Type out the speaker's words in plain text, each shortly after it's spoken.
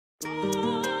Strikes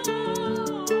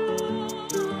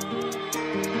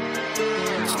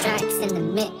in the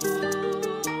mix.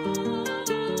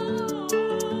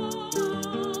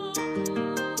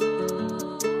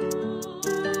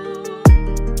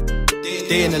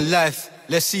 Day in the life,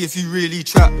 let's see if you really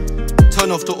trap.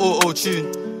 Turn off the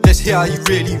auto-tune, let's hear how you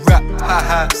really rap. Ha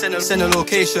ha, send a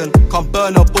location, come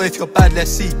burn up boy if you're bad,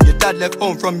 let's see. Your dad left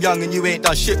home from young and you ain't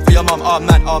done shit for your mum, oh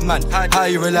man. How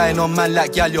you relying on man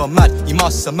like gal, you're mad, you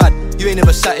must are mad. You ain't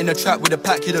never sat in a trap with a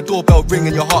pack, hear the doorbell ring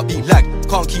and your heartbeat lag.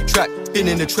 Can't keep track, been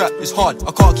in the trap, it's hard,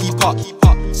 I can't keep up.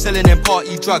 Selling them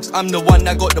party drugs, I'm the one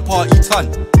that got the party ton.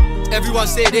 Everyone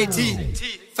say they T,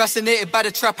 fascinated by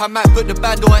the trap, I might put the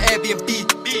band on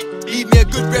Airbnb. Leave me a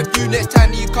good review next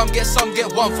time that you come get some,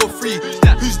 get one for free.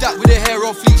 Who's that with the hair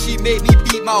on fleek? She made me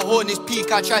beat my horn, it's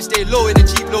peak. I try stay low in the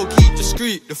Jeep, low key,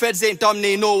 discreet. The feds ain't dumb,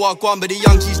 they know what gone, but the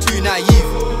young G's too naive.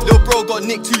 Lil bro got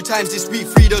nicked 2 times this week,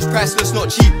 free those priceless, not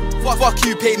cheap. Fuck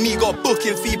you, pay me, got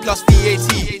booking fee plus VAT.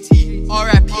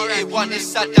 R.I.P. A1, it's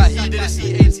sad that he didn't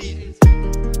see 18.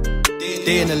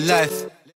 Day in the life,